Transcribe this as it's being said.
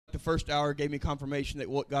first hour gave me confirmation that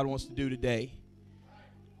what God wants to do today.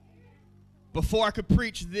 Before I could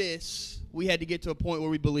preach this, we had to get to a point where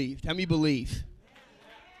we believed. How many believe?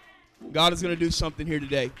 God is going to do something here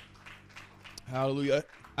today. Hallelujah.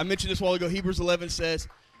 I mentioned this a while ago. Hebrews 11 says,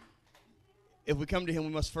 if we come to him, we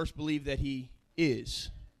must first believe that he is.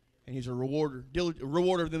 And he's a rewarder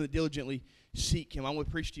of them that diligently seek him. I'm going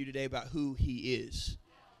to preach to you today about who he is.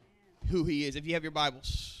 Who he is. If you have your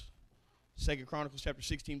Bibles, 2 Chronicles chapter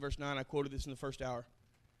 16, verse 9, I quoted this in the first hour.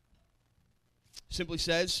 Simply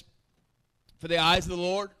says, for the eyes of the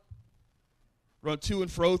Lord run to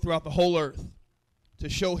and fro throughout the whole earth, to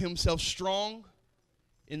show himself strong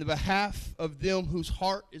in the behalf of them whose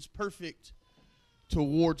heart is perfect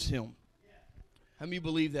towards him. How many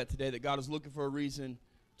believe that today, that God is looking for a reason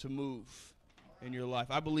to move in your life?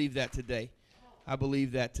 I believe that today. I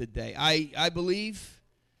believe that today. I believe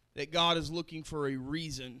that God is looking for a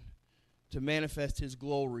reason to manifest his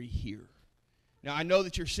glory here. Now, I know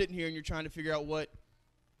that you're sitting here and you're trying to figure out what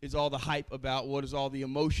is all the hype about, what is all the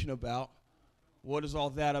emotion about, what is all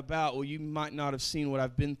that about. Well, you might not have seen what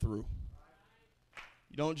I've been through.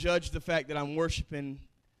 You don't judge the fact that I'm worshiping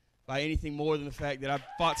by anything more than the fact that I've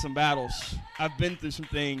fought some battles. I've been through some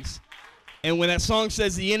things. And when that song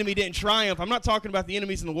says the enemy didn't triumph, I'm not talking about the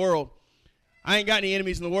enemies in the world. I ain't got any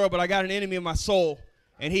enemies in the world, but I got an enemy in my soul,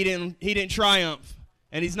 and he didn't triumph,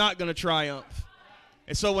 and he's not going to triumph.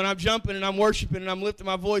 And so when I'm jumping and I'm worshiping and I'm lifting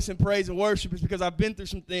my voice in praise and worship, it's because I've been through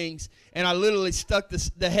some things, and I literally stuck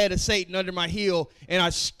the head of Satan under my heel, and I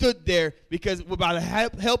stood there because by the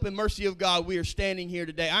help and mercy of God, we are standing here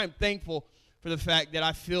today. I am thankful for the fact that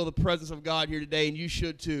I feel the presence of God here today, and you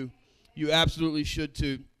should too. You absolutely should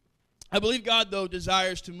too. I believe God, though,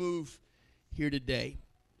 desires to move here today.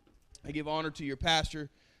 I give honor to your pastor,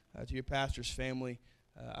 to your pastor's family.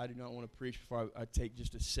 I do not want to preach before I take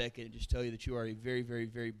just a second and just tell you that you are a very, very,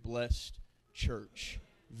 very blessed church.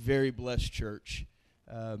 Very blessed church.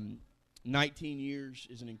 19 years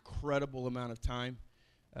is an incredible amount of time.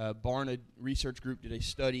 Barna Research Group did a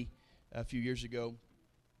study a few years ago,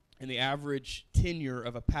 and the average tenure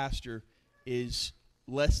of a pastor is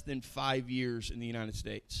less than 5 years in the United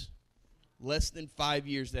States. Less than 5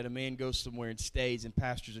 years that a man goes somewhere and stays and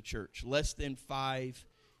pastors a church. Less than 5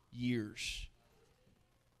 years.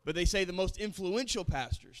 But they say the most influential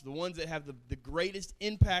pastors, the ones that have the greatest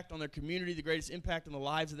impact on their community, the greatest impact on the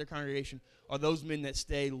lives of their congregation, are those men that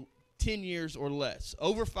stay 10 years or less.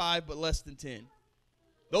 Over 5, but less than 10.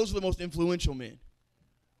 Those are the most influential men.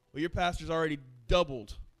 Well, your pastor's already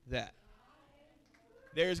doubled that.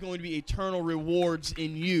 There is going to be eternal rewards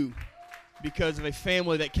in you because of a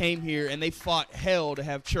family that came here and they fought hell to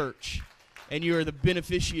have church. And you are the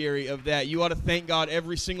beneficiary of that. You ought to thank God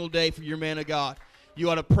every single day for your man of God. You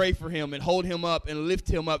ought to pray for him and hold him up and lift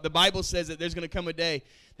him up. The Bible says that there's going to come a day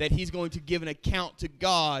that he's going to give an account to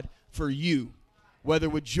God for you, whether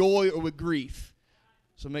with joy or with grief.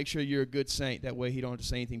 So make sure you're a good saint. That way he don't have to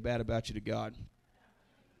say anything bad about you to God.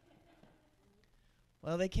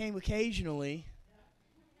 Well, they came occasionally.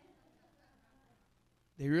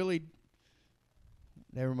 They really...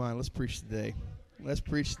 Never mind. Let's preach today. Let's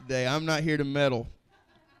preach today. I'm not here to meddle.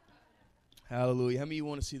 Hallelujah. How many of you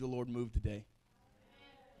want to see the Lord move today?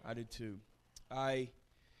 I did too. I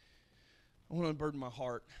want to unburden my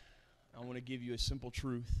heart. I want to give you a simple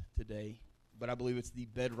truth today, but I believe it's the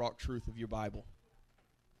bedrock truth of your Bible.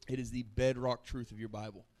 It is the bedrock truth of your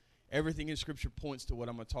Bible. Everything in Scripture points to what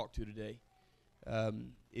I'm going to talk to today.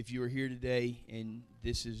 If you are here today and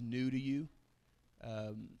this is new to you,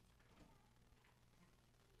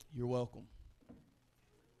 you're welcome.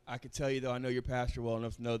 I can tell you, though, I know your pastor well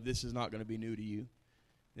enough to know this is not going to be new to you.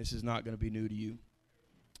 This is not going to be new to you.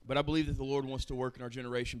 But I believe that the Lord wants to work in our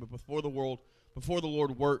generation. But before the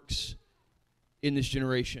Lord works in this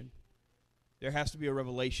generation, there has to be a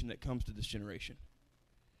revelation that comes to this generation.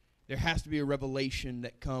 There has to be a revelation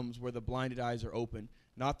that comes where the blinded eyes are opened.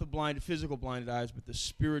 Not the physical blinded eyes, but the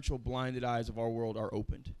spiritual blinded eyes of our world are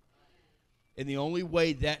opened. And the only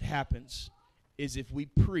way that happens is if we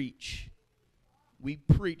preach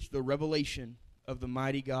the revelation of the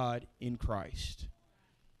mighty God in Christ.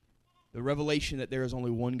 The revelation that there is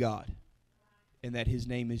only one God and that his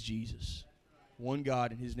name is Jesus. One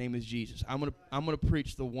God and his name is Jesus. I'm gonna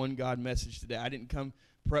preach the one God message today. I didn't come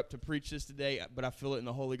prepped to preach this today, but I feel it in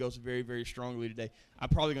the Holy Ghost very, very strongly today. I'm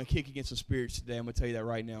probably gonna kick against the spirits today. I'm gonna tell you that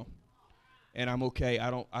right now. And I'm okay. I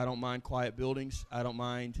don't mind quiet buildings. I don't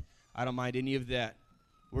mind any of that.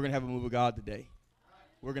 We're gonna have a move of God today.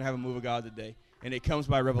 We're gonna have a move of God today. And it comes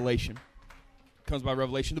by revelation. It comes by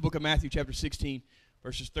revelation. The book of Matthew chapter 16.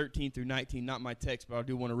 Verses 13 through 19, not my text, but I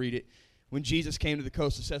do want to read it. When Jesus came to the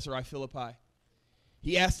coast of Caesarea Philippi,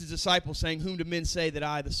 he asked his disciples, saying, Whom do men say that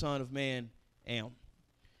I, the Son of Man, am?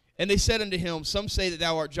 And they said unto him, Some say that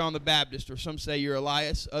thou art John the Baptist, or some say you're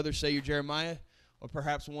Elias, others say you're Jeremiah, or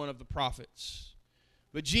perhaps one of the prophets.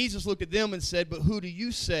 But Jesus looked at them and said, But who do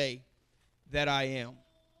you say that I am?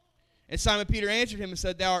 And Simon Peter answered him and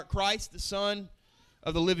said, Thou art Christ, the Son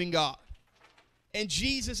of the living God. And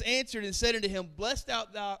Jesus answered and said unto him, Blessed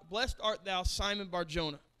art thou, Simon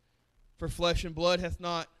Bar-Jonah, for flesh and blood hath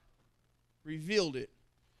not revealed it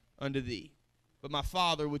unto thee, but my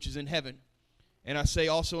Father which is in heaven. And I say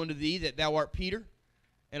also unto thee that thou art Peter,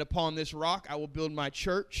 and upon this rock I will build my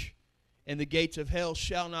church, and the gates of hell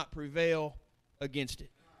shall not prevail against it.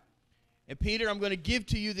 And Peter, I'm going to give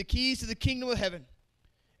to you the keys to the kingdom of heaven.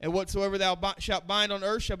 And whatsoever thou shalt bind on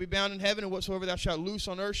earth shall be bound in heaven, and whatsoever thou shalt loose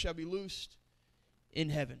on earth shall be loosed in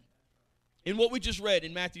heaven. In what we just read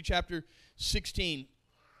in Matthew chapter 16,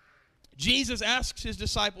 Jesus asks his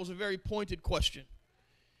disciples a very pointed question.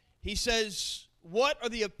 He says, What are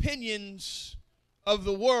the opinions of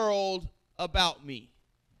the world about me?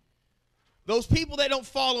 Those people that don't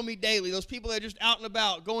follow me daily, those people that are just out and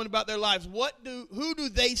about, going about their lives, who do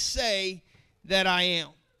they say that I am?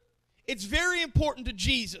 It's very important to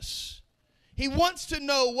Jesus. He wants to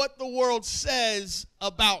know what the world says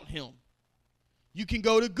about him. You can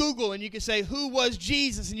go to Google and you can say, who was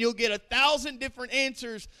Jesus? And you'll get 1,000 different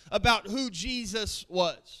answers about who Jesus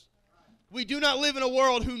was. We do not live in a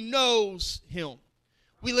world who knows him.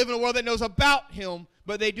 We live in a world that knows about him,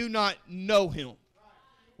 but they do not know him.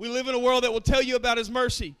 We live in a world that will tell you about his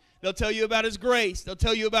mercy. They'll tell you about his grace. They'll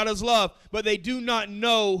tell you about his love, but they do not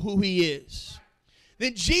know who he is.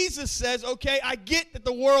 Then Jesus says, okay, I get that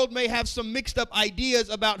the world may have some mixed up ideas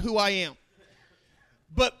about who I am,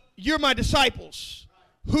 but you're my disciples.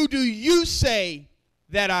 Who do you say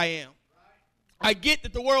that I am? I get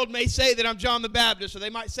that the world may say that I'm John the Baptist, or they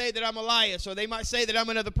might say that I'm Elias, or they might say that I'm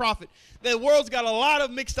another prophet. The world's got a lot of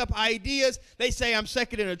mixed up ideas. They say I'm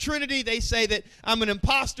second in a Trinity. They say that I'm an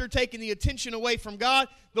imposter taking the attention away from God.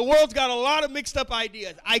 The world's got a lot of mixed up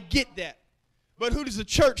ideas. I get that. But who does the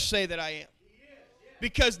church say that I am?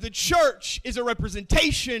 Because the church is a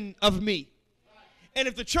representation of me. And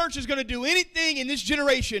if the church is going to do anything in this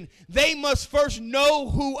generation, they must first know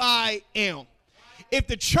who I am. If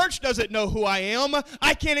the church doesn't know who I am,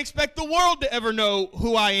 I can't expect the world to ever know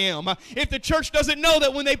who I am. If the church doesn't know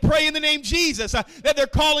that when they pray in the name Jesus, that they're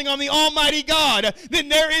calling on the Almighty God, then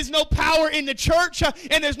there is no power in the church,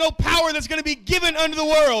 and there's no power that's going to be given unto the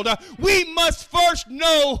world. We must first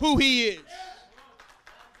know who he is.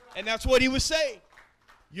 And that's what he was saying.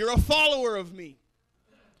 You're a follower of me.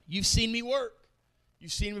 You've seen me work.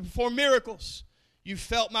 You've seen me perform miracles. You've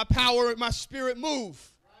felt my power and my spirit move.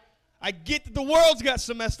 I get that the world's got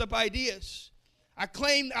some messed up ideas. I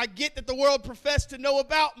get that the world profess to know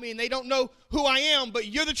about me and they don't know who I am, but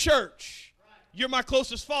you're the church. You're my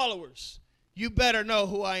closest followers. You better know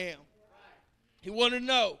who I am. He wanted to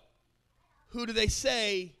know, who do they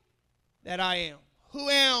say that I am? Who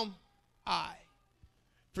am I?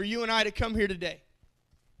 For you and I to come here today,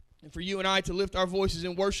 and for you and I to lift our voices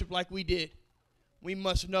in worship like we did, we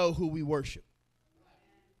must know who we worship.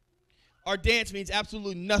 Our dance means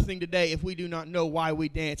absolutely nothing today if we do not know why we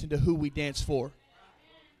dance and to who we dance for.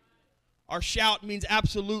 Our shout means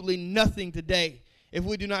absolutely nothing today if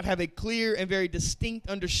we do not have a clear and very distinct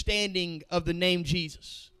understanding of the name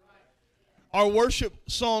Jesus. Our worship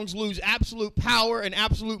songs lose absolute power and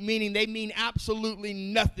absolute meaning. They mean absolutely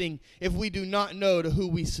nothing if we do not know to who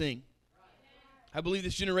we sing. I believe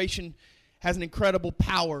this generation has an incredible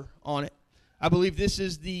power on it. I believe this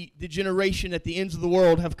is the generation that the ends of the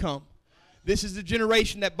world have come. This is the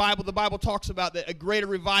generation that the Bible talks about, that a greater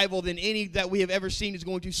revival than any that we have ever seen is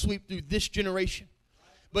going to sweep through this generation.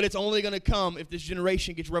 But it's only going to come if this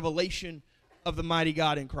generation gets revelation of the mighty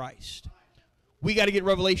God in Christ. We got to get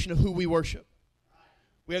revelation of who we worship.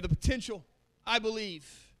 We have the potential, I believe,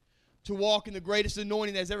 to walk in the greatest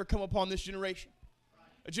anointing that has ever come upon this generation.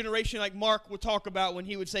 A generation like Mark would talk about when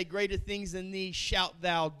he would say, greater things than these shalt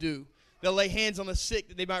thou do. They'll lay hands on the sick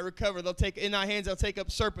that they might recover. They'll take in thy hands, they'll take up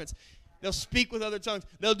serpents. They'll speak with other tongues.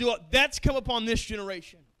 They'll do it. That's come upon this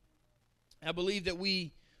generation. I believe that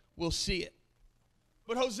we will see it.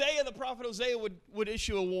 But Hosea, the prophet Hosea, would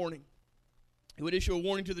issue a warning. He would issue a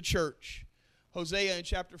warning to the church. Hosea in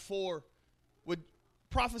chapter 4 would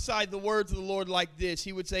prophesy the words of the Lord like this.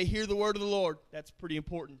 He would say, hear the word of the Lord. That's pretty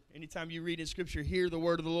important. Anytime you read in Scripture, hear the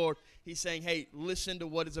word of the Lord. He's saying, hey, listen to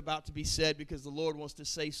what is about to be said because the Lord wants to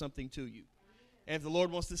say something to you. And if the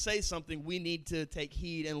Lord wants to say something, we need to take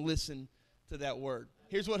heed and listen to that word.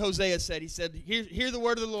 Here's what Hosea said. He said, hear the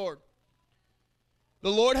word of the Lord. The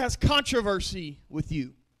Lord has controversy with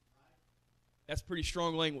you. That's pretty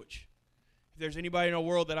strong language. If there's anybody in our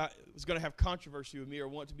world that is going to have controversy with me or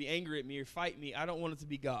want to be angry at me or fight me, I don't want it to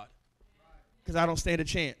be God, because I don't stand a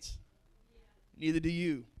chance. Neither do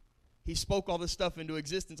you. He spoke all this stuff into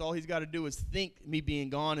existence. All he's got to do is think me being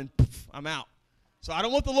gone, and poof, I'm out. So I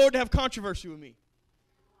don't want the Lord to have controversy with me.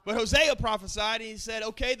 But Hosea prophesied, and he said,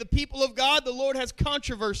 okay, the people of God, the Lord has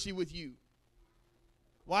controversy with you.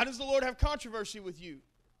 Why does the Lord have controversy with you?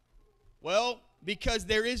 Well, because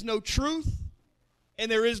there is no truth, and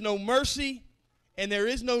there is no mercy, and there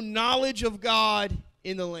is no knowledge of God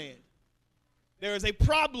in the land. There is a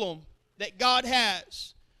problem that God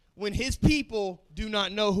has when his people do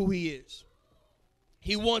not know who he is.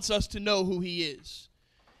 He wants us to know who he is.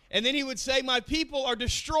 And then he would say, my people are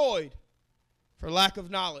destroyed for lack of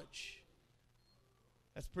knowledge.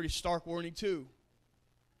 That's pretty stark warning too.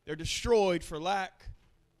 They're destroyed for lack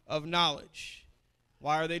of knowledge.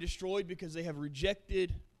 Why are they destroyed? Because they have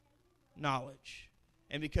rejected knowledge.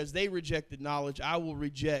 And because they rejected knowledge, I will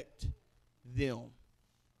reject them.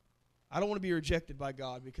 I don't want to be rejected by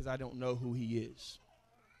God because I don't know who he is.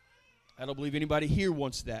 I don't believe anybody here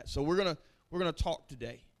wants that. So we're gonna talk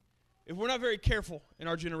today. If we're not very careful in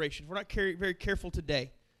our generation, if we're not very careful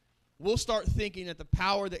today, we'll start thinking that the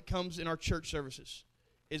power that comes in our church services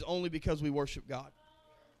is only because we worship God.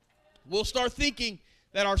 We'll start thinking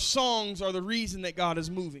that our songs are the reason that God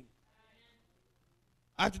is moving.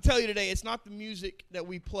 I have to tell you today, it's not the music that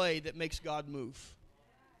we play that makes God move.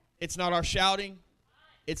 It's not our shouting.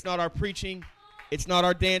 It's not our preaching. It's not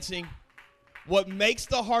our dancing. What makes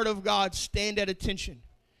the heart of God stand at attention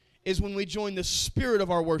is when we join the spirit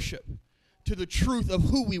of our worship to the truth of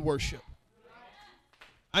who we worship.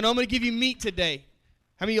 I know I'm going to give you meat today.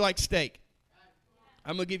 How many of you like steak?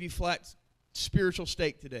 I'm going to give you flat spiritual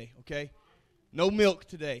steak today, okay? No milk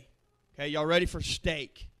today. Okay, y'all ready for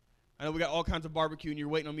steak? I know we got all kinds of barbecue and you're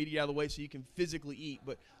waiting on me to get out of the way so you can physically eat,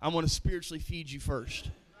 but I'm going to spiritually feed you first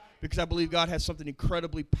because I believe God has something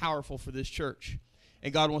incredibly powerful for this church.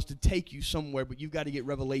 And God wants to take you somewhere, but you've got to get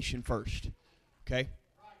revelation first. Okay?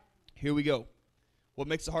 Here we go. What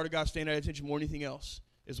makes the heart of God stand at attention more than anything else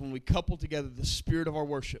is when we couple together the spirit of our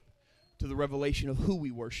worship to the revelation of who we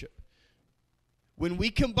worship. When we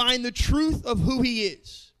combine the truth of who he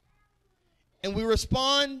is and we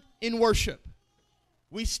respond in worship,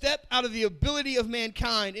 we step out of the ability of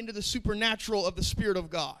mankind into the supernatural of the Spirit of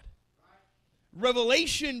God.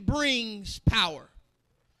 Revelation brings power.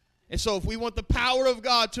 And so if we want the power of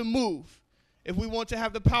God to move, if we want to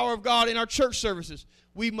have the power of God in our church services,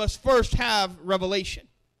 we must first have revelation.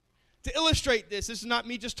 To illustrate this is not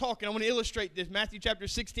me just talking. I want to illustrate this. Matthew chapter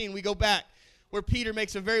 16, we go back where Peter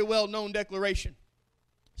makes a very well-known declaration.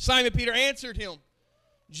 Simon Peter answered him.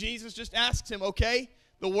 Jesus just asks him, okay,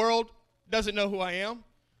 the world doesn't know who I am.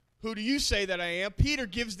 Who do you say that I am? Peter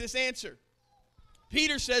gives this answer.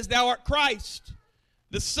 Peter says, thou art Christ,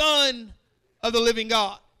 the Son of the living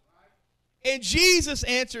God. And Jesus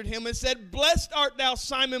answered him and said, blessed art thou,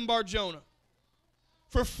 Simon Bar-Jonah,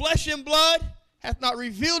 for flesh and blood hath not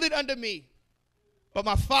revealed it unto me, but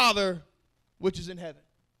my Father which is in heaven.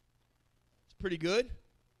 It's pretty good.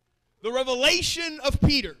 The revelation of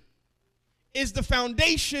Peter is the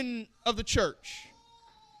foundation of the church.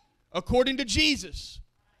 According to Jesus,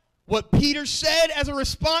 what Peter said as a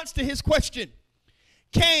response to his question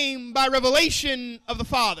came by revelation of the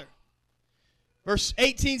Father. Verse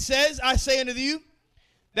 18 says, I say unto you,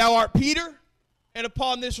 thou art Peter, and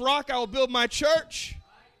upon this rock I will build my church,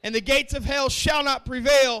 and the gates of hell shall not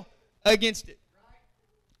prevail against it.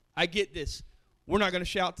 I get this. We're not going to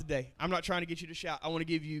shout today. I'm not trying to get you to shout. I want to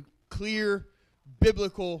give you clear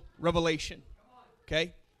biblical revelation.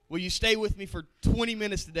 Okay? Will you stay with me for 20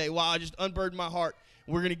 minutes today while I just unburden my heart?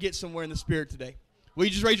 We're going to get somewhere in the Spirit today. Will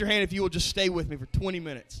you just raise your hand if you will just stay with me for 20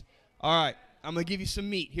 minutes? All right. I'm going to give you some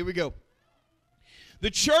meat. Here we go. The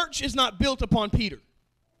church is not built upon Peter.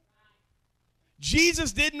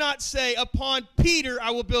 Jesus did not say, upon Peter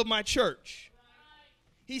I will build my church.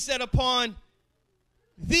 He said, upon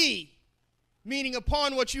thee, meaning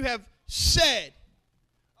upon what you have said,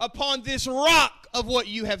 upon this rock of what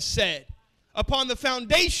you have said, upon the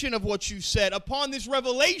foundation of what you said, upon this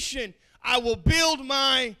revelation, I will build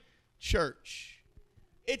my church.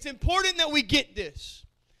 It's important that we get this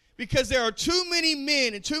because there are too many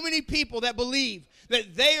men and too many people that believe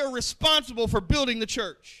that they are responsible for building the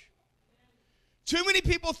church. Too many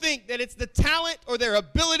people think that it's the talent or their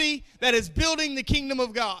ability that is building the kingdom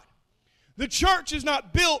of God. The church is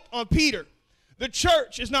not built on Peter. The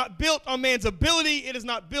church is not built on man's ability. It is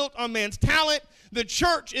not built on man's talent. The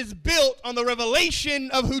church is built on the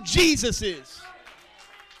revelation of who Jesus is.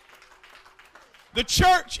 The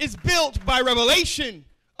church is built by revelation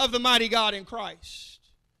of the mighty God in Christ.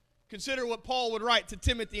 Consider what Paul would write to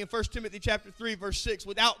Timothy in 1 Timothy chapter 3, verse 6,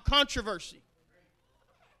 without controversy.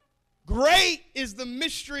 Great is the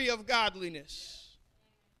mystery of godliness.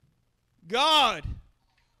 God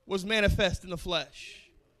was manifest in the flesh.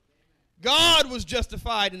 God was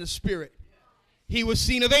justified in the spirit. He was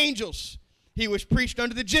seen of angels. He was preached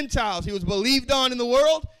unto the Gentiles. He was believed on in the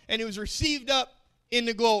world, and he was received up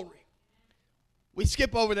into glory. We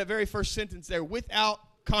skip over that very first sentence there, without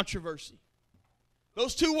controversy.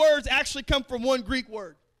 Those two words actually come from one Greek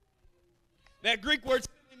word. That Greek word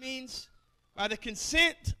simply means by the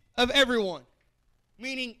consent of everyone,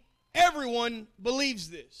 meaning everyone believes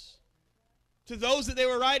this. To those that they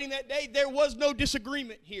were writing that day, there was no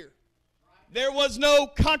disagreement here. There was no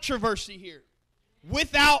controversy here.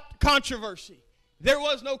 Without controversy. There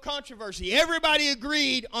was no controversy. Everybody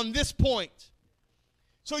agreed on this point.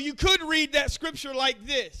 So you could read that scripture like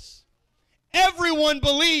this. Everyone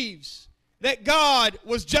believes that God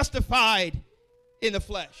was justified in the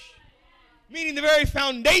flesh. Meaning the very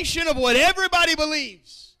foundation of what everybody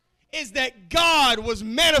believes is that God was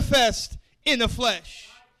manifest in the flesh.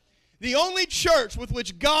 The only church with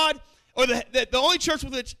which God, or the only church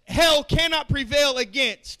with which hell cannot prevail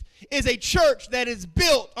against is a church that is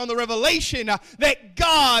built on the revelation that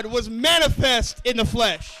God was manifest in the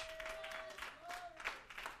flesh.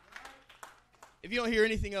 If you don't hear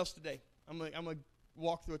anything else today, I'm going to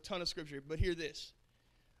walk through a ton of scripture, but hear this.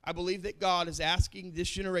 I believe that God is asking this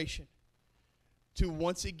generation to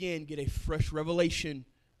once again get a fresh revelation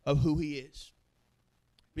of who he is.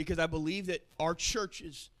 Because I believe that our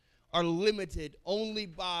churches are limited only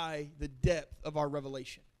by the depth of our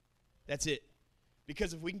revelation. That's it.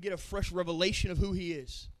 Because if we can get a fresh revelation of who he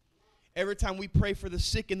is, every time we pray for the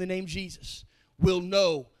sick in the name of Jesus, we'll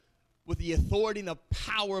know with the authority and the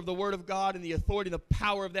power of the word of God and the authority and the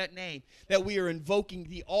power of that name that we are invoking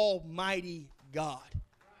the almighty God.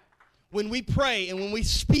 When we pray and when we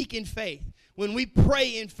speak in faith, when we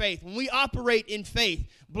pray in faith, when we operate in faith,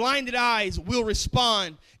 blinded eyes will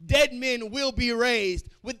respond. Dead men will be raised.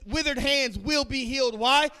 Withered hands will be healed.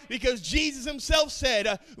 Why? Because Jesus himself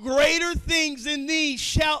said, greater things than these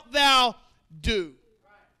shalt thou do.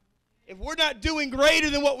 If we're not doing greater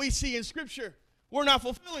than what we see in Scripture, we're not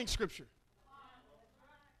fulfilling Scripture.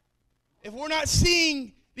 If we're not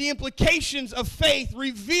seeing the implications of faith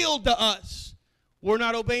revealed to us, we're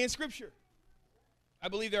not obeying Scripture. I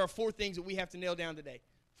believe there are 4 things that we have to nail down today.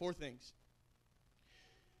 4 things.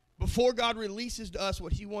 Before God releases to us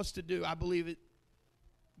what he wants to do, I believe it,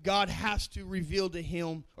 God has to reveal to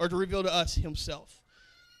him, or to reveal to us himself.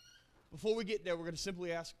 Before we get there, we're going to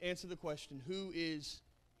simply answer the question, who is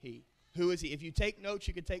he? Who is he? If you take notes,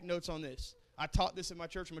 you can take notes on this. I taught this in my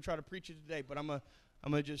church. I'm going to try to preach it today, but I'm going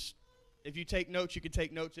to just, if you take notes, you can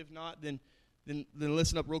take notes. If not, then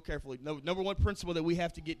listen up real carefully. Number 1 principle that we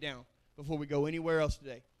have to get down before we go anywhere else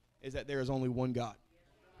today is that there is only one God.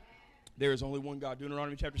 There is only one God.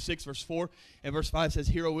 Deuteronomy chapter 6, verse 4 and verse 5 says,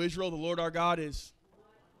 Hear, O Israel, the Lord our God is.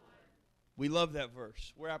 We love that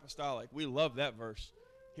verse. We're apostolic. We love that verse.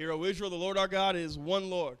 Hear, O Israel, the Lord our God is one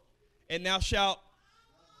Lord. And thou shalt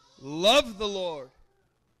love the Lord.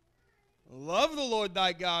 Love the Lord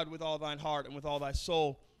thy God with all thine heart and with all thy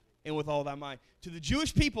soul and with all thy mind. To the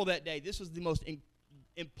Jewish people that day, this was the most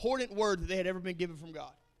important word that they had ever been given from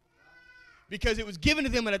God. Because it was given to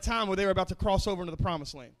them at a time where they were about to cross over into the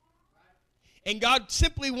promised land. And God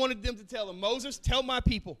simply wanted them to tell them, Moses, tell my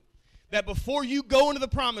people that before you go into the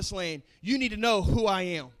promised land, you need to know who I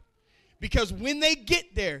am. Because when they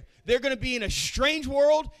get there, they're going to be in a strange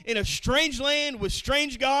world, in a strange land with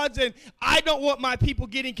strange gods, and I don't want my people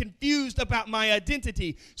getting confused about my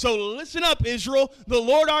identity. So listen up, Israel. The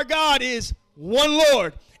Lord our God is one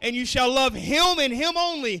Lord, and you shall love him and him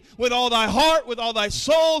only with all thy heart, with all thy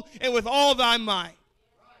soul, and with all thy might.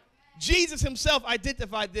 Jesus himself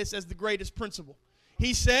identified this as the greatest principle.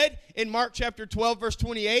 He said in Mark chapter 12, verse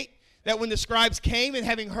 28, that when the scribes came and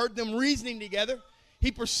having heard them reasoning together,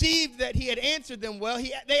 he perceived that he had answered them well.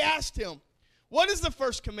 They asked him, what is the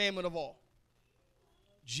first commandment of all?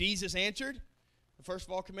 Jesus answered, the first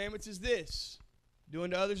of all commandments is this, do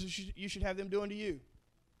unto others as you should have them do unto you.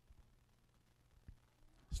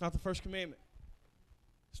 It's not the first commandment.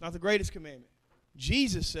 It's not the greatest commandment.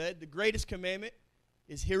 Jesus said the greatest commandment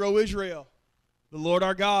is, Hear, O Israel, the Lord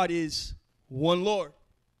our God is one Lord.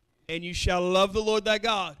 And you shall love the Lord thy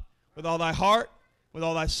God with all thy heart, with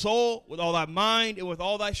all thy soul, with all thy mind, and with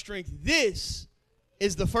all thy strength. This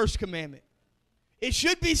is the first commandment. It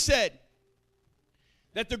should be said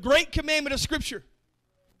that the great commandment of Scripture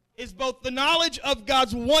is both the knowledge of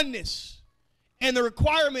God's oneness and the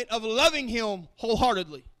requirement of loving him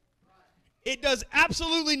wholeheartedly. It does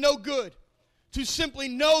absolutely no good to simply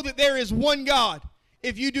know that there is one God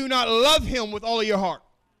if you do not love him with all of your heart.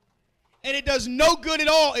 And it does no good at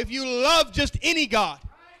all if you love just any God.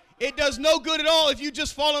 It does no good at all if you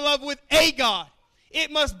just fall in love with a God.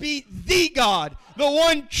 It must be the God, the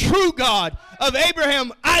one true God of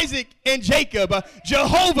Abraham, Isaac, and Jacob.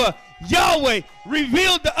 Jehovah, Yahweh,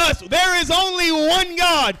 revealed to us. There is only one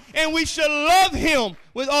God, and we should love him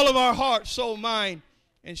with all of our heart, soul, mind,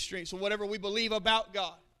 and strength. So whatever we believe about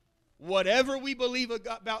God,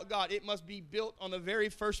 it must be built on the very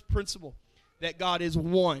first principle that God is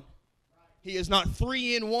one. He is not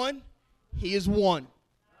three in one. He is one.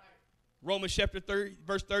 Romans chapter 30,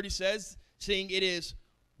 verse 30 says, seeing it is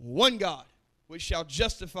one God which shall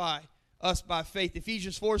justify us by faith.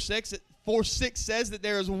 Ephesians 4:6 says that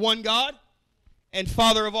there is one God and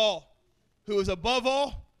Father of all, who is above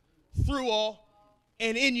all, through all,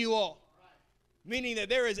 and in you all. Meaning that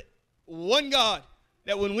there is one God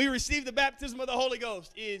that when we receive the baptism of the Holy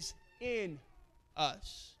Ghost is in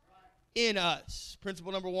us. In us.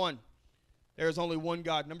 Principle number one, there is only one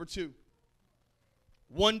God. Number two,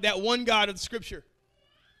 that one God of the Scripture.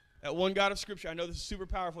 That one God of Scripture. I know this is super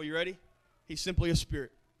powerful. You ready? He's simply a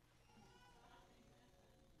spirit.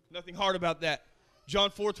 Nothing hard about that.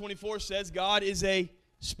 John 4:24 says God is a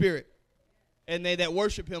spirit, and they that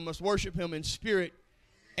worship him must worship him in spirit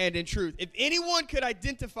and in truth. If anyone could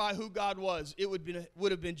identify who God was, it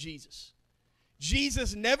would have been Jesus.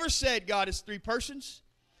 Jesus never said God is three persons.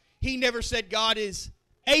 He never said God is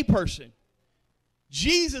a person.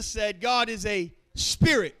 Jesus said God is a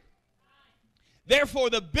spirit. Therefore,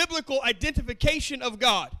 the biblical identification of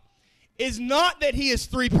God is not that he is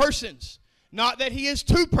three persons, not that he is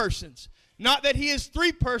two persons, not that he is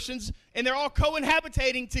three persons and they're all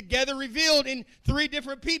co-inhabitating together revealed in three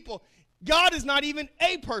different people. God is not even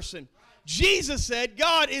a person. Jesus said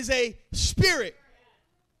God is a spirit.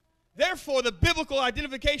 Therefore, the biblical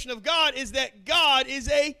identification of God is that God is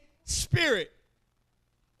a spirit.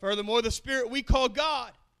 Furthermore, the spirit we call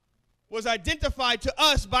God was identified to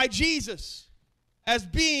us by Jesus as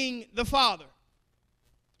being the Father.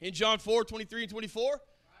 In John 4:23 and 24,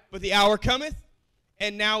 but the hour cometh,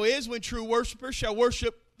 and now is, when true worshipers shall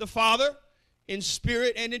worship the Father in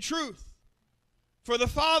spirit and in truth. For the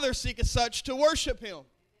Father seeketh such to worship him.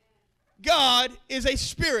 God is a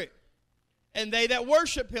spirit, and they that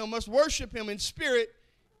worship him must worship him in spirit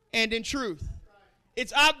and in truth.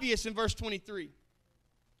 It's obvious in verse 23.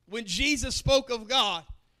 When Jesus spoke of God,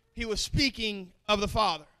 he was speaking of the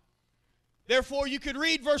Father. Therefore, you could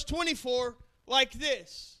read verse 24 like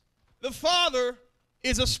this. The Father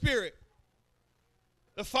is a spirit.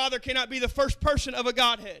 The Father cannot be the first person of a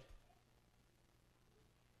Godhead.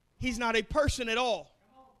 He's not a person at all.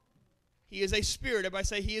 He is a spirit. Everybody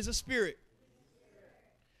say he is a spirit.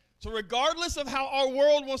 So regardless of how our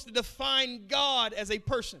world wants to define God as a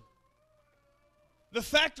person, the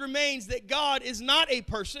fact remains that God is not a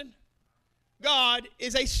person. God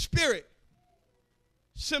is a spirit.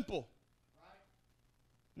 Simple.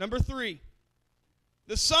 Number three,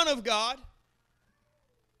 the Son of God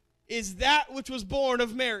is that which was born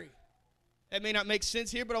of Mary. That may not make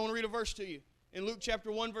sense here, but I want to read a verse to you. In Luke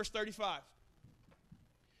chapter 1, verse 35.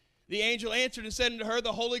 The angel answered and said unto her,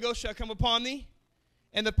 the Holy Ghost shall come upon thee,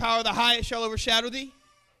 and the power of the highest shall overshadow thee.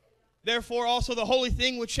 Therefore also the holy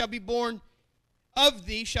thing which shall be born of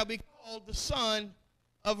thee shall be called the Son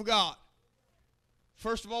of God.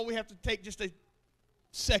 First of all, we have to take just a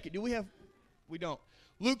second. Do we have? We don't.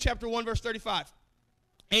 Luke chapter 1, verse 35.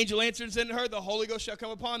 Angel answered and said to her, the Holy Ghost shall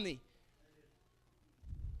come upon thee.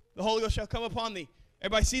 The Holy Ghost shall come upon thee.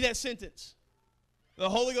 Everybody see that sentence? The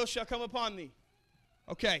Holy Ghost shall come upon thee.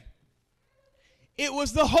 Okay. It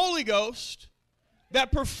was the Holy Ghost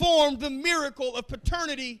that performed the miracle of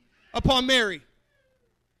paternity upon Mary.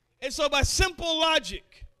 And so by simple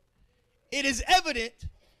logic, it is evident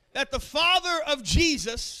that the Father of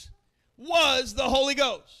Jesus was the Holy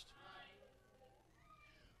Ghost.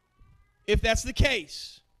 If that's the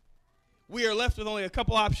case, we are left with only a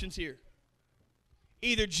couple options here.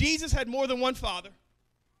 Either Jesus had more than one father,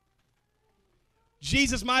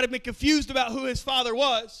 Jesus might have been confused about who his father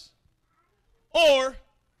was, or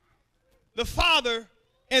the Father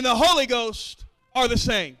and the Holy Ghost are the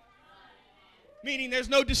same. Meaning there's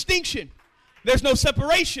no distinction. There's no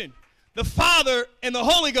separation. The Father and the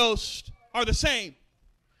Holy Ghost are the same.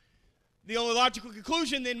 The only logical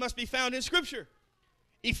conclusion then must be found in Scripture.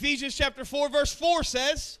 Ephesians chapter 4, verse 4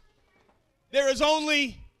 says, there is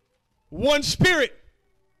only one Spirit.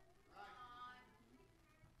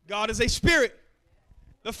 God is a spirit.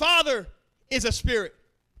 The Father is a spirit.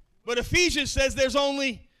 But Ephesians says there's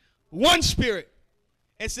only one Spirit.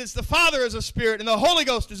 And since the Father is a spirit and the Holy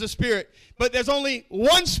Ghost is a spirit, but there's only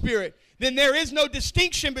one Spirit, then there is no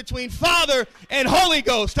distinction between Father and Holy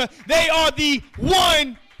Ghost. They are the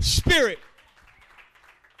one Spirit.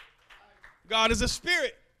 God is a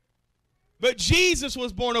spirit. But Jesus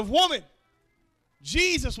was born of woman.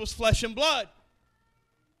 Jesus was flesh and blood.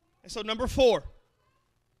 And so number 4,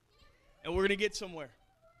 and we're going to get somewhere.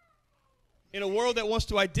 In a world that wants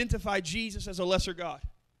to identify Jesus as a lesser God,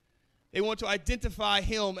 they want to identify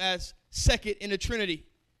him as second in the Trinity.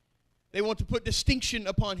 They want to put distinction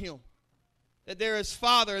upon him. That there is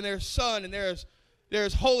Father and there's Son and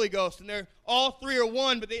there's Holy Ghost, and they're all three are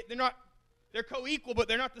one, but they're co-equal, but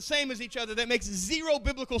they're not the same as each other. That makes zero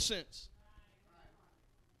biblical sense.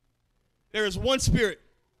 There is one Spirit.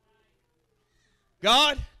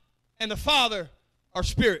 God and the Father are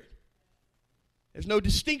spirit. There's no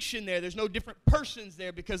distinction there. There's no different persons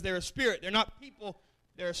there because they're a spirit. They're not people.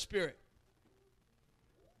 They're a spirit.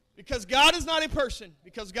 Because God is not a person,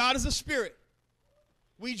 because God is a spirit,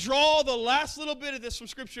 we draw the last little bit of this from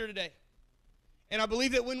Scripture today. And I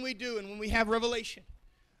believe that when we do and when we have revelation,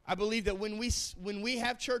 I believe that when we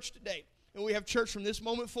have church today, and we have church from this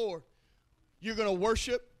moment forward, you're going to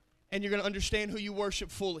worship and you're going to understand who you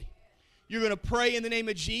worship fully. You're going to pray in the name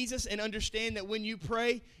of Jesus and understand that when you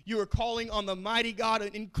pray, you are calling on the mighty God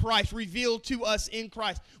in Christ, revealed to us in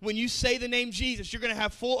Christ. When you say the name Jesus, you're going to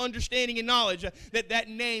have full understanding and knowledge that that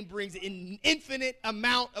name brings an infinite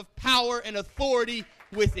amount of power and authority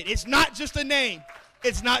with it. It's not just a name.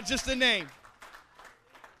 It's not just a name.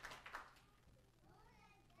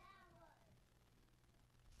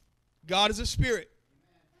 God is a spirit.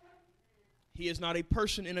 He is not a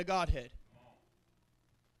person in a Godhead.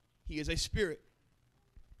 He is a spirit.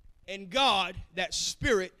 And God, that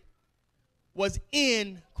spirit, was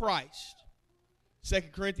in Christ. 2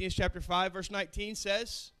 Corinthians chapter 5, verse 19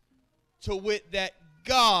 says, to wit, that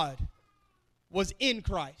God was in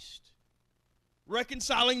Christ,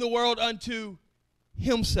 reconciling the world unto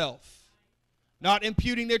himself, not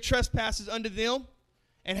imputing their trespasses unto them,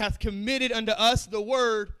 and hath committed unto us the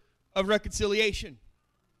word of reconciliation.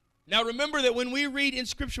 Now remember that when we read in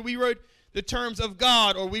Scripture, we read the terms of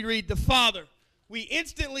God, or we read the Father, we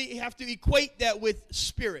instantly have to equate that with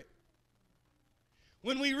spirit.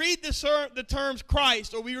 When we read the terms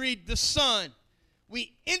Christ, or we read the Son,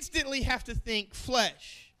 we instantly have to think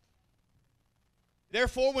flesh.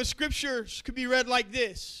 Therefore, when Scriptures could be read like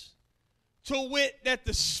this, to wit, that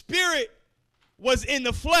the Spirit was in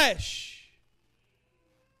the flesh,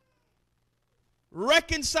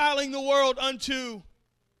 reconciling the world unto,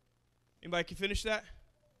 anybody can finish that?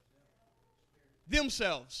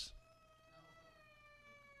 Themselves.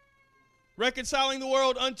 Reconciling the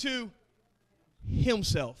world unto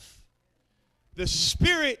himself. The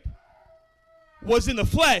Spirit was in the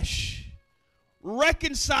flesh,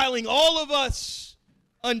 reconciling all of us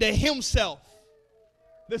unto himself.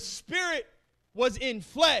 The Spirit was in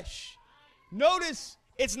flesh. Notice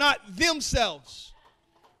it's not themselves,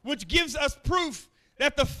 which gives us proof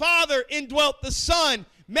that the Father indwelt the Son,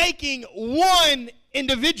 making one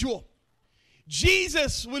individual.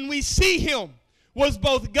 Jesus, when we see him, was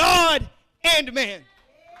both God and man.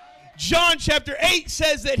 John chapter 8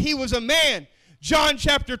 says that he was a man. John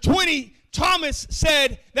chapter 20, Thomas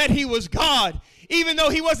said that he was God. Even though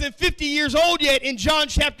he wasn't 50 years old yet, in John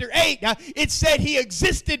chapter 8, it said he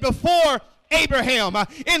existed before Abraham.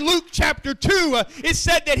 In Luke chapter 2, it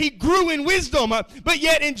said that he grew in wisdom. But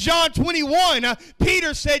yet in John 21,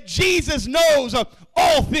 Peter said Jesus knows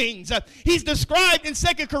all things. He's described in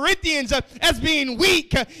 2 Corinthians as being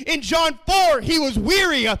weak. In John 4, he was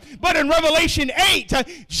weary. But in Revelation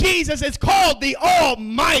 8, Jesus is called the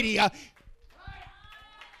Almighty.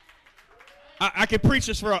 I could preach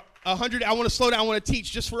this for 100. I want to slow down. I want to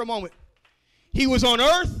teach just for a moment. He was on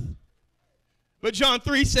earth, but John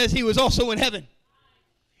 3 says he was also in heaven.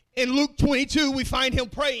 In Luke 22, we find him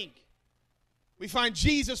praying. We find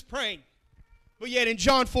Jesus praying. But yet in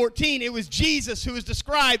John 14, it was Jesus who is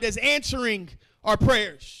described as answering our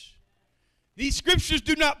prayers. These scriptures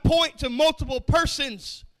do not point to multiple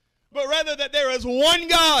persons, but rather that there is one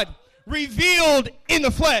God revealed in the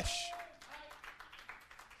flesh.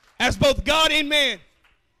 As both God and man,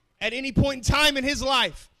 at any point in time in his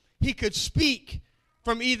life, he could speak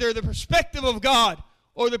from either the perspective of God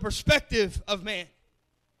or the perspective of man.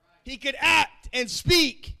 He could act and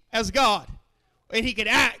speak as God, and he could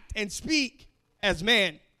act and speak as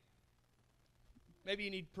man. Maybe you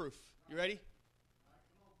need proof. You ready?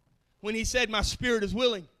 When he said, my spirit is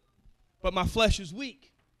willing, but my flesh is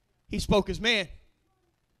weak, he spoke as man.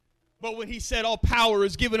 But when he said, all power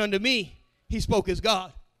is given unto me, he spoke as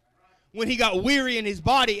God. when he got weary in his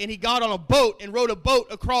body and he got on a boat and rowed a boat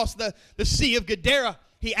across the Sea of Gadara,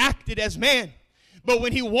 he acted as man. But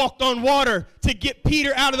when he walked on water to get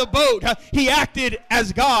Peter out of the boat, he acted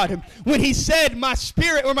as God. When he said, my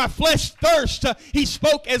spirit or my flesh thirst, he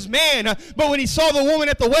spoke as man. But when he saw the woman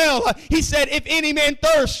at the well, he said, if any man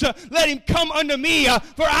thirst, let him come unto me,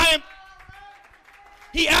 for I am...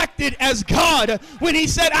 He acted as God. When he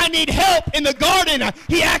said, I need help in the garden,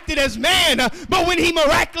 he acted as man. But when he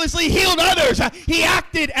miraculously healed others, he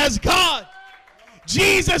acted as God.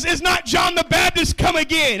 Jesus is not John the Baptist come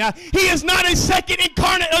again. He is not a second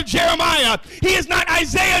incarnate of Jeremiah. He is not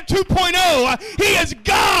Isaiah 2.0. He is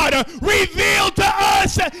God revealed to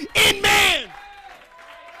us in man.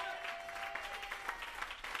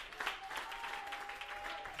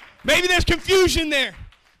 Maybe there's confusion there,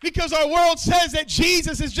 because our world says that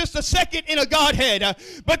Jesus is just a second in a Godhead.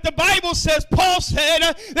 But the Bible says, Paul said,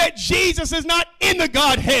 that Jesus is not in the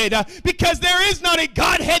Godhead, because there is not a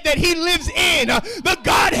Godhead that he lives in. The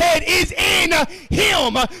Godhead is in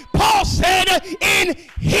him. Paul said, in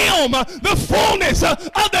him the fullness of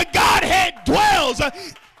the Godhead dwells.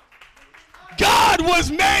 God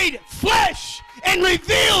was made flesh and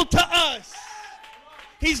revealed to us.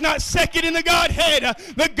 He's not second in the Godhead.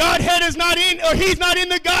 The Godhead is not in, or he's not in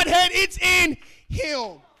the Godhead. It's in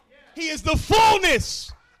him. He is the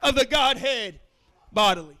fullness of the Godhead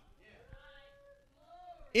bodily.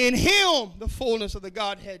 In him, the fullness of the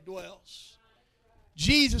Godhead dwells.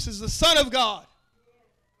 Jesus is the Son of God,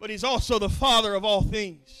 but he's also the Father of all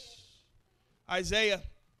things. Isaiah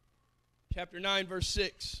chapter 9, verse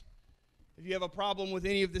 6. If you have a problem with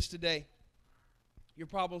any of this today, your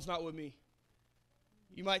problem's not with me.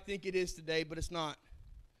 You might think it is today, but it's not.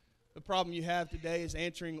 The problem you have today is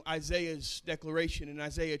answering Isaiah's declaration in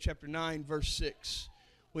Isaiah chapter 9, verse 6,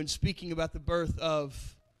 when speaking about the birth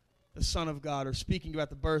of the Son of God, or speaking about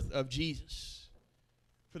the birth of Jesus.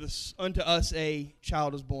 For unto us a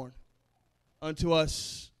child is born, unto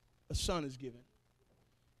us a son is given,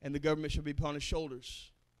 and the government shall be upon his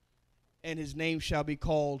shoulders, and his name shall be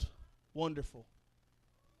called Wonderful,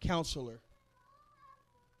 Counselor,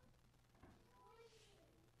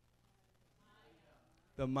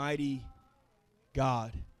 the Mighty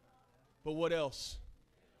God. But what else?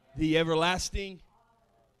 The Everlasting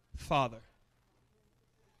Father,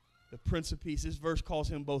 the Prince of Peace. This verse calls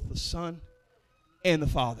him both the Son and the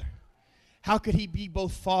Father. How could he be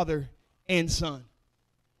both Father and Son?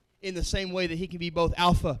 In the same way that he can be both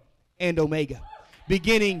Alpha and Omega,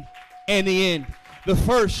 beginning and the end, the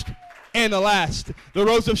first and the last, the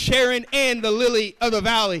rose of Sharon and the lily of the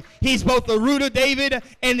valley. He's both the root of David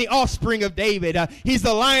and the offspring of David. He's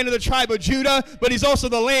the Lion of the tribe of Judah, but he's also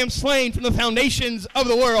the Lamb slain from the foundations of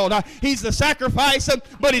the world. He's the sacrifice,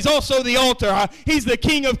 but he's also the altar. He's the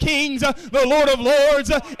King of kings, the Lord of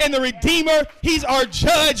lords, and the Redeemer. He's our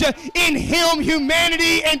judge. In him,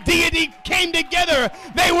 humanity and deity came together.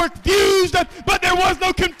 They were fused, but there was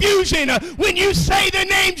no confusion. When you say the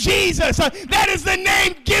name Jesus, that is the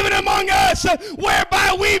name given among us,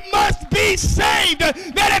 whereby we must be saved.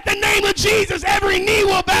 That at the name of Jesus, every knee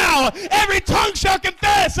will bow, every tongue shall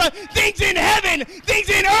confess, things in heaven, things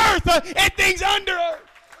in earth, and things under earth.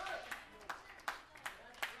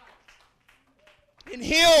 In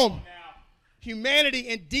him, humanity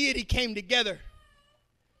and deity came together.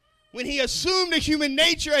 When he assumed a human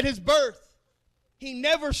nature at his birth, he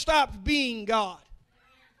never stopped being God.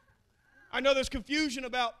 I know there's confusion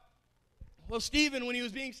about, well, Stephen, when he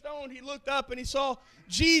was being stoned, he looked up and he saw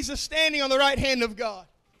Jesus standing on the right hand of God.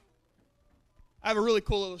 I have a really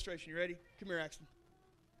cool illustration. You ready? Come here, Axton.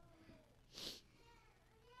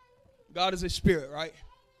 God is a spirit, right?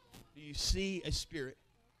 Do you see a spirit?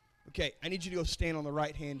 Okay, I need you to go stand on the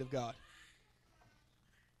right hand of God.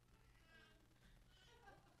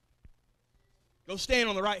 Go stand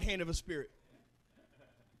on the right hand of a spirit.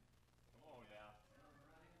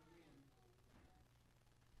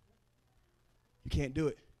 You can't do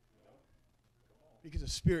it, because a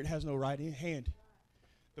spirit has no right hand.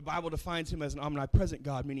 The Bible defines him as an omnipresent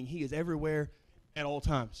God, meaning he is everywhere at all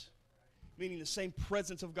times. Meaning the same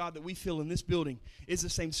presence of God that we feel in this building is the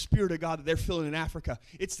same Spirit of God that they're feeling in Africa.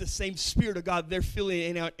 It's the same Spirit of God they're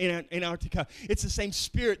feeling in Antarctica. It's the same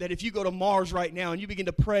Spirit that if you go to Mars right now and you begin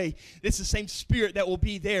to pray, it's the same Spirit that will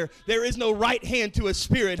be there. There is no right hand to a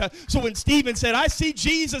spirit. So when Stephen said, I see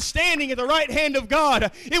Jesus standing at the right hand of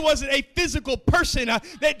God, it wasn't a physical person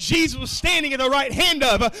that Jesus was standing at the right hand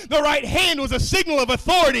of. The right hand was a signal of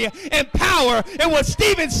authority and power. And what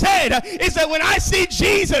Stephen said is that when I see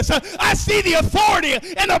Jesus, I see the authority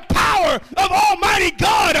and the power of Almighty Almighty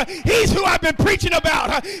God. He's who I've been preaching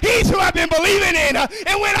about. He's who I've been believing in.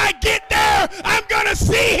 And when I get there, I'm going to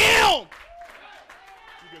see him.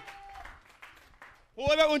 Well,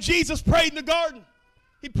 what about when Jesus prayed in the garden?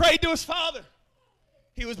 He prayed to his Father.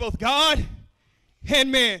 He was both God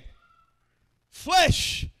and man.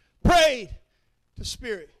 Flesh prayed to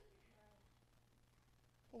spirit.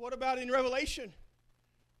 Well, what about in Revelation?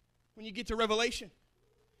 When you get to Revelation.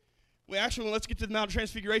 Let's get to the Mount of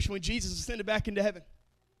Transfiguration when Jesus ascended back into heaven.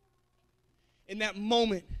 In that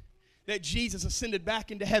moment that Jesus ascended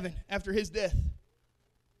back into heaven after his death,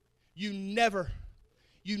 you never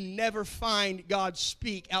find God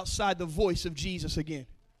speak outside the voice of Jesus again.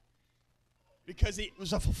 Because it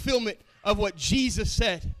was a fulfillment of what Jesus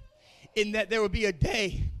said, in that there would be a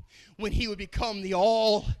day when he would become the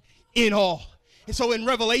all in all. And so in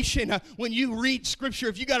Revelation, when you read Scripture,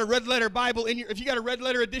 if you got a red letter Bible if you got a red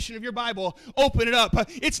letter edition of your Bible, open it up.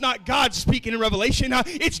 It's not God speaking in Revelation.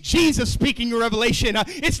 It's Jesus speaking in Revelation.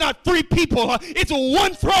 It's not three people. It's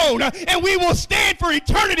one throne. And we will stand for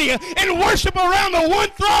eternity and worship around the one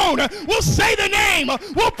throne. We'll say the name.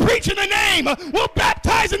 We'll preach in the name. We'll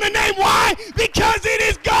baptize in the name. Why? Because it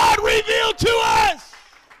is God revealed to us.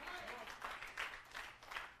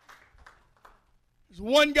 There's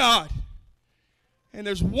one God. And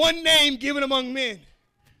there's one name given among men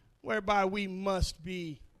whereby we must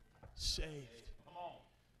be saved.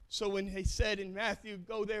 So when they said in Matthew,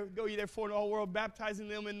 go ye therefore in the whole world, baptizing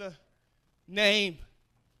them in the name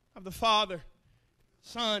of the Father,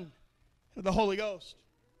 Son, and the Holy Ghost.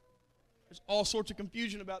 There's all sorts of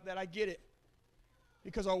confusion about that. I get it.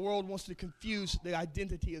 Because our world wants to confuse the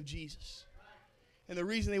identity of Jesus. And the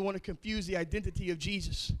reason they want to confuse the identity of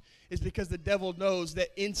Jesus is because the devil knows that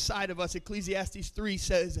inside of us, Ecclesiastes 3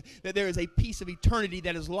 says that there is a piece of eternity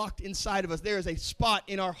that is locked inside of us. There is a spot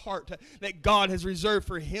in our heart that God has reserved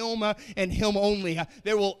for him and him only.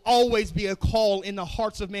 There will always be a call in the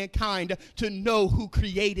hearts of mankind to know who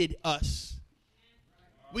created us.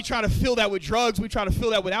 We try to fill that with drugs. We try to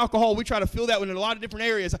fill that with alcohol. We try to fill that in a lot of different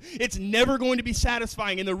areas. It's never going to be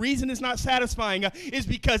satisfying. And the reason it's not satisfying is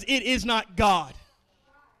because it is not God.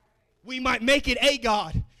 We might make it a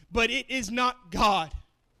God, but it is not God.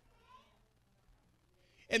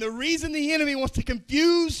 And the reason the enemy wants to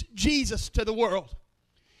confuse Jesus to the world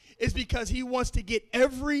is because he wants to get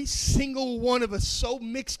every single one of us so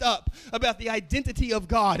mixed up about the identity of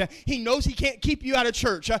God. He knows he can't keep you out of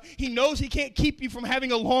church. He knows he can't keep you from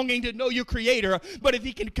having a longing to know your Creator. But if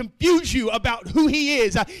he can confuse you about who he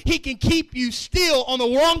is, he can keep you still on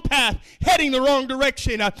the wrong path, heading the wrong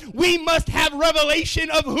direction. We must have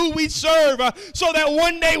revelation of who we serve so that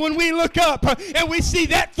one day when we look up and we see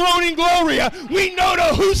that throne in glory, we know to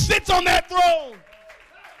who sits on that throne.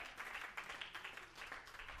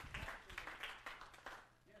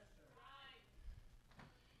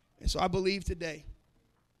 And so I believe today,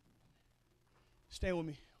 stand with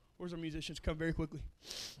me. Where's our musicians? Come very quickly.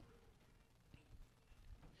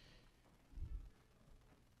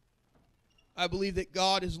 I believe that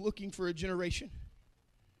God is looking for a generation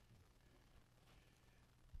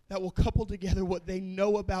that will couple together what they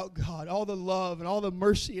know about God, all the love and all the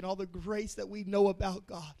mercy and all the grace that we know about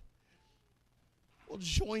God. We'll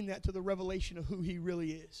join that to the revelation of who he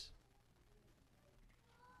really is.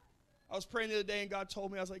 I was praying the other day and God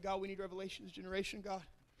told me, I was like, God, we need revelation this generation, God.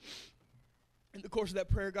 In the course of that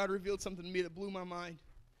prayer, God revealed something to me that blew my mind.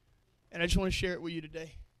 And I just want to share it with you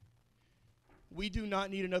today. We do not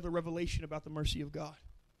need another revelation about the mercy of God.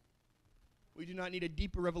 We do not need a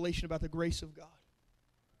deeper revelation about the grace of God.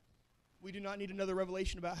 We do not need another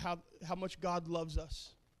revelation about how much God loves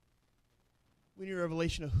us. We need a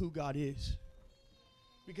revelation of who God is.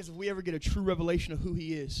 Because if we ever get a true revelation of who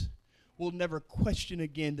he is, we'll never question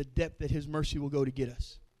again the depth that his mercy will go to get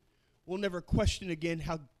us. We'll never question again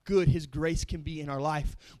how good his grace can be in our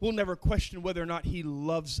life. We'll never question whether or not he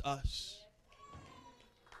loves us.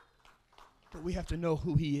 But we have to know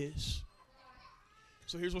who he is.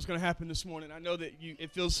 So here's what's going to happen this morning. I know that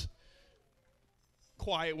it feels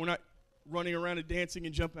quiet. We're not running around and dancing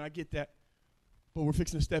and jumping. I get that. But we're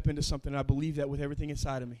fixing to step into something. And I believe that with everything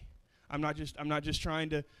inside of me. I'm not just trying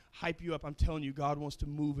to hype you up. I'm telling you, God wants to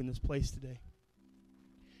move in this place today.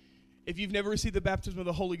 If you've never received the baptism of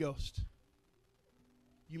the Holy Ghost,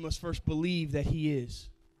 you must first believe that he is.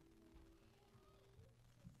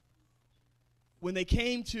 When they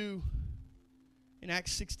came to, in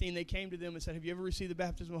Acts 16, they came to them and said, have you ever received the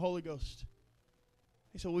baptism of the Holy Ghost?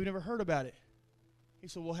 He said, well, we've never heard about it. He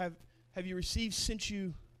said, well, have you received since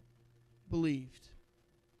you believed?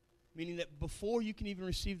 Meaning that before you can even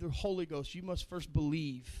receive the Holy Ghost, you must first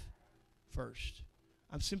believe first.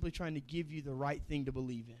 I'm simply trying to give you the right thing to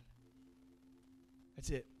believe in. That's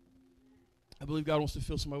it. I believe God wants to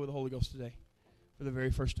fill somebody with the Holy Ghost today for the very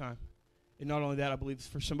first time. And not only that, I believe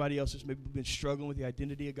for somebody else that's maybe been struggling with the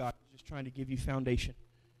identity of God, just trying to give you foundation.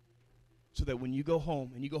 So that when you go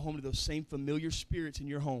home, and you go home to those same familiar spirits in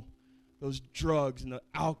your home, those drugs and the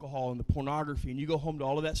alcohol and the pornography, and you go home to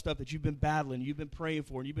all of that stuff that you've been battling, you've been praying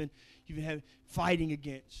for, and you've been fighting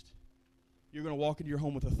against, you're going to walk into your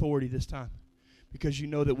home with authority this time. Because you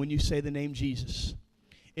know that when you say the name Jesus,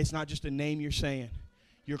 it's not just a name you're saying.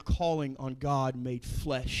 You're calling on God made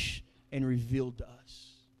flesh and revealed to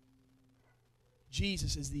us.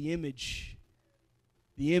 Jesus is the image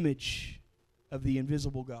of the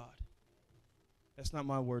invisible God. That's not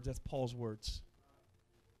my words, that's Paul's words.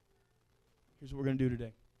 Here's what we're going to do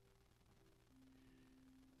today.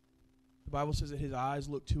 The Bible says that his eyes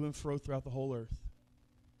look to and fro throughout the whole earth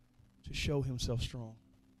to show himself strong.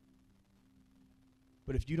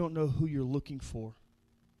 But if you don't know who you're looking for,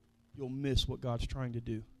 you'll miss what God's trying to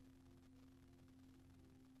do.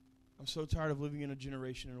 I'm so tired of living in a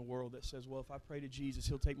generation, in a world that says, well, if I pray to Jesus,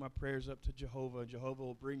 he'll take my prayers up to Jehovah, and Jehovah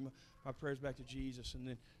will bring my prayers back to Jesus. And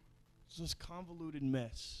then it's this convoluted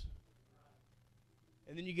mess.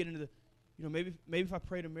 And then you get into the, maybe if I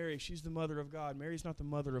pray to Mary, she's the mother of God. Mary's not the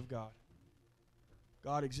mother of God.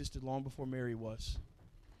 God existed long before Mary was.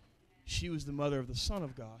 She was the mother of the Son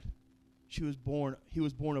of God. He was born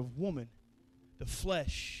of woman, the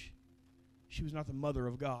flesh. She was not the mother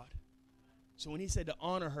of God. So when he said to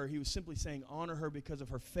honor her, he was simply saying honor her because of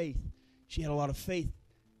her faith. She had a lot of faith.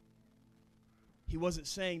 He wasn't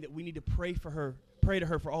saying that we need to pray to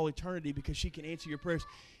her for all eternity because she can answer your prayers.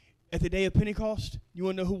 At the day of Pentecost, you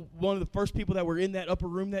want to know who one of the first people that were in that upper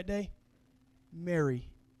room that day? Mary.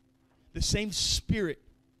 The same Spirit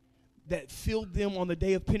that filled them on the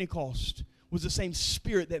day of Pentecost was the same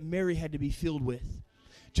Spirit that Mary had to be filled with.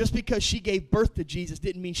 Just because she gave birth to Jesus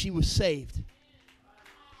didn't mean she was saved.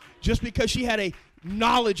 Just because she had a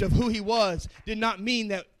knowledge of who he was did not mean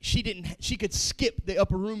that she could skip the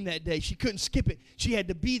upper room that day. She couldn't skip it. She had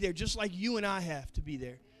to be there just like you and I have to be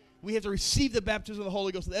there. We have to receive the baptism of the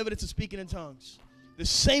Holy Ghost, the evidence of speaking in tongues. The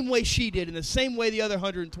same way she did and the same way the other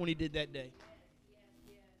 120 did that day.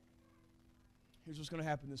 Here's what's going to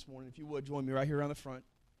happen this morning. If you would, join me right here around the front.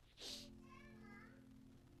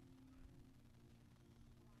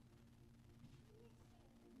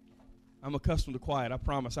 I'm accustomed to quiet, I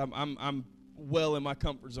promise. I'm well in my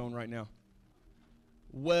comfort zone right now.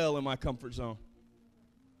 Well in my comfort zone.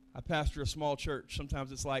 I pastor a small church.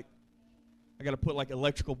 Sometimes it's like I got to put like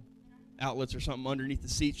electrical outlets or something underneath the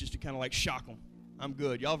seats just to kind of like shock them. I'm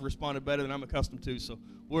good. Y'all have responded better than I'm accustomed to, so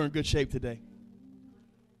we're in good shape today.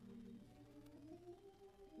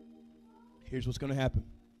 Here's what's going to happen.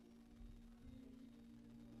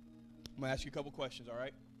 I'm going to ask you a couple questions, all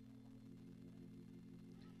right?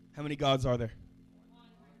 How many gods are there?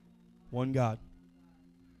 One God.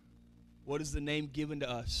 What is the name given to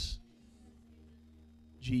us?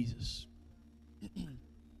 Jesus.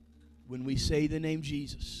 When we say the name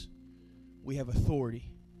Jesus, we have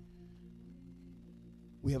authority.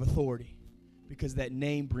 We have authority because that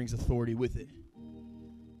name brings authority with it.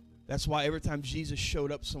 That's why every time Jesus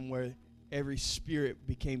showed up somewhere, every spirit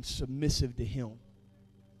became submissive to him.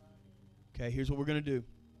 Okay, here's what we're going to do.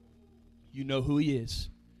 You know who he is.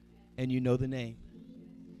 And you know the name,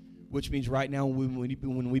 which means right now when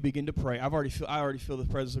we begin to pray, I already feel the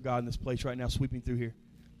presence of God in this place right now sweeping through here.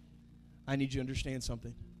 I need you to understand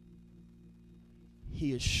something.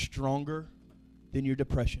 He is stronger than your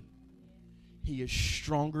depression. He is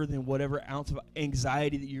stronger than whatever ounce of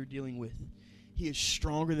anxiety that you're dealing with. He is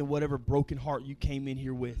stronger than whatever broken heart you came in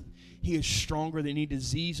here with. He is stronger than any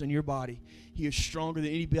disease in your body. He is stronger than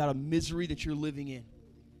any bout of misery that you're living in.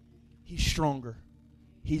 He's stronger.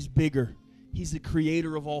 He's bigger. He's the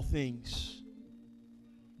creator of all things.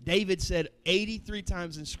 David said 83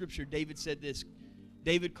 times in Scripture, David said this.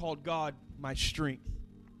 David called God my strength.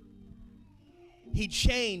 He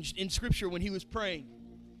changed in Scripture when he was praying.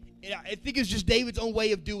 And I think it's just David's own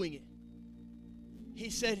way of doing it.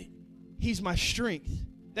 He said, he's my strength.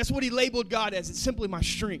 That's what he labeled God as. It's simply my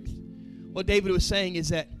strength. What David was saying is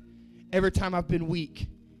that every time I've been weak,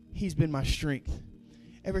 he's been my strength.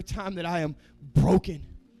 Every time that I am broken,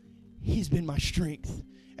 he's been my strength.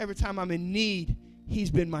 Every time I'm in need, he's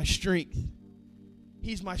been my strength.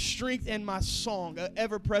 He's my strength and my song, an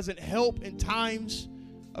ever-present help in times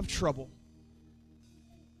of trouble.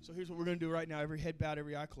 So here's what we're going to do right now. Every head bowed,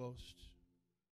 every eye closed.